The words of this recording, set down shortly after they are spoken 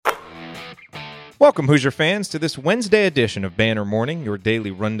Welcome, Hoosier fans, to this Wednesday edition of Banner Morning, your daily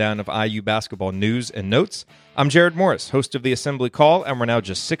rundown of IU basketball news and notes. I'm Jared Morris, host of the Assembly Call, and we're now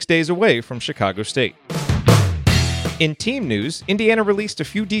just 6 days away from Chicago State. In team news, Indiana released a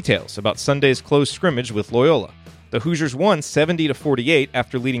few details about Sunday's close scrimmage with Loyola. The Hoosiers won 70-48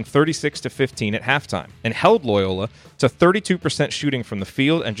 after leading 36-15 at halftime, and held Loyola to 32% shooting from the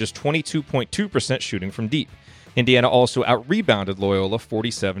field and just 22.2% shooting from deep. Indiana also out-rebounded Loyola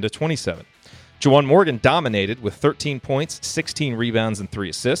 47-27. Juwan Morgan dominated with 13 points, 16 rebounds, and 3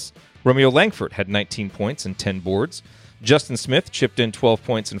 assists. Romeo Langford had 19 points and 10 boards. Justin Smith chipped in 12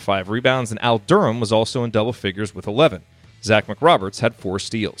 points and 5 rebounds, and Al Durham was also in double figures with 11. Zach McRoberts had 4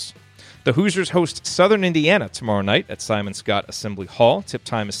 steals. The Hoosiers host Southern Indiana tomorrow night at Simon Skjodt Assembly Hall. Tip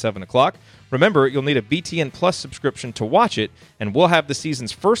time is 7 o'clock. Remember, you'll need a BTN Plus subscription to watch it, and we'll have the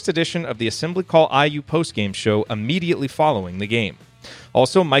season's first edition of the Assembly Call IU postgame show immediately following the game.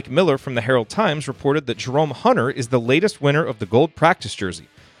 Also, Mike Miller from the Herald-Times reported that Jerome Hunter is the latest winner of the gold practice jersey.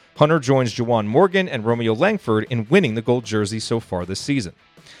 Hunter joins Juwan Morgan and Romeo Langford in winning the gold jersey so far this season.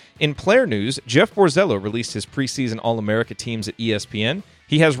 In player news, Jeff Borzello released his preseason All-America teams at ESPN.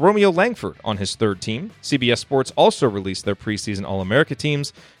 He has Romeo Langford on his third team. CBS Sports also released their preseason All-America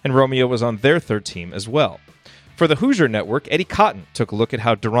teams, and Romeo was on their third team as well. For the Hoosier Network, Eddie Cotton took a look at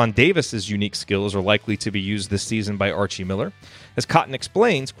how Deron Davis's unique skills are likely to be used this season by Archie Miller. As Cotton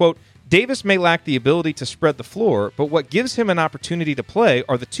explains, quote, Davis may lack the ability to spread the floor, but what gives him an opportunity to play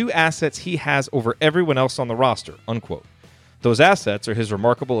are the two assets he has over everyone else on the roster, unquote. Those assets are his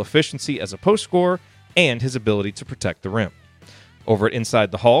remarkable efficiency as a post scorer and his ability to protect the rim. Over at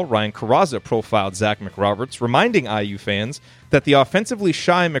Inside the Hall, Ryan Carrazza profiled Zach McRoberts, reminding IU fans that the offensively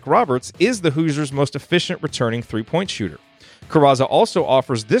shy McRoberts is the Hoosiers' most efficient returning three-point shooter. Carrazza also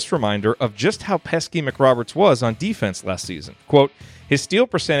offers this reminder of just how pesky McRoberts was on defense last season. Quote, his steal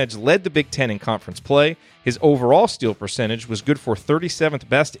percentage led the Big Ten in conference play. His overall steal percentage was good for 37th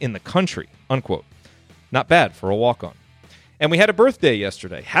best in the country, unquote. Not bad for a walk-on. And we had a birthday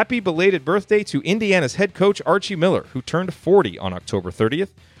yesterday. Happy belated birthday to Indiana's head coach, Archie Miller, who turned 40 on October 30th.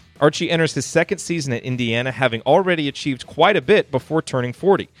 Archie enters his second season at Indiana, having already achieved quite a bit before turning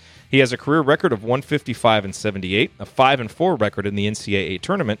 40. He has a career record of 155-78, a 5-4 record in the NCAA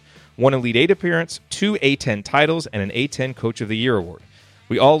tournament, 1 Elite 8 appearance, 2 A-10 titles, and an A-10 Coach of the Year award.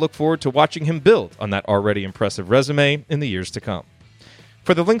 We all look forward to watching him build on that already impressive resume in the years to come.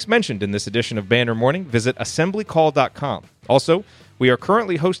 For the links mentioned in this edition of Banner Morning, visit assemblycall.com. Also, we are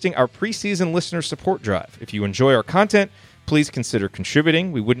currently hosting our preseason listener support drive. If you enjoy our content, please consider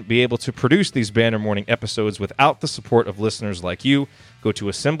contributing. We wouldn't be able to produce these Banner Morning episodes without the support of listeners like you. Go to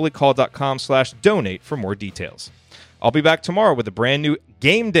assemblycall.com/donate for more details. I'll be back tomorrow with a brand new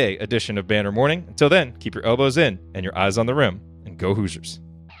game day edition of Banner Morning. Until then, keep your elbows in and your eyes on the rim, and go Hoosiers.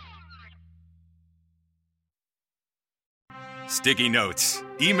 Sticky notes,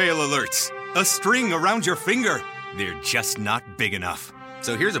 email alerts, a string around your finger. They're just not big enough.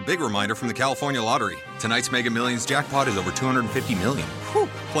 So here's a big reminder from the California Lottery. Tonight's Mega Millions jackpot is over $250 million. Whew.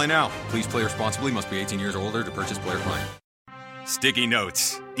 Play now. Please play responsibly. Must be 18 years or older to purchase player client. Sticky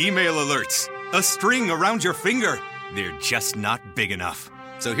notes, email alerts, a string around your finger. They're just not big enough.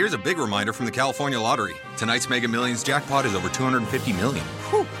 So here's a big reminder from the California Lottery. Tonight's Mega Millions jackpot is over $250 million.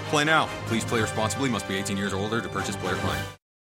 Whew. Play now. Please play responsibly. Must be 18 years or older to purchase player client.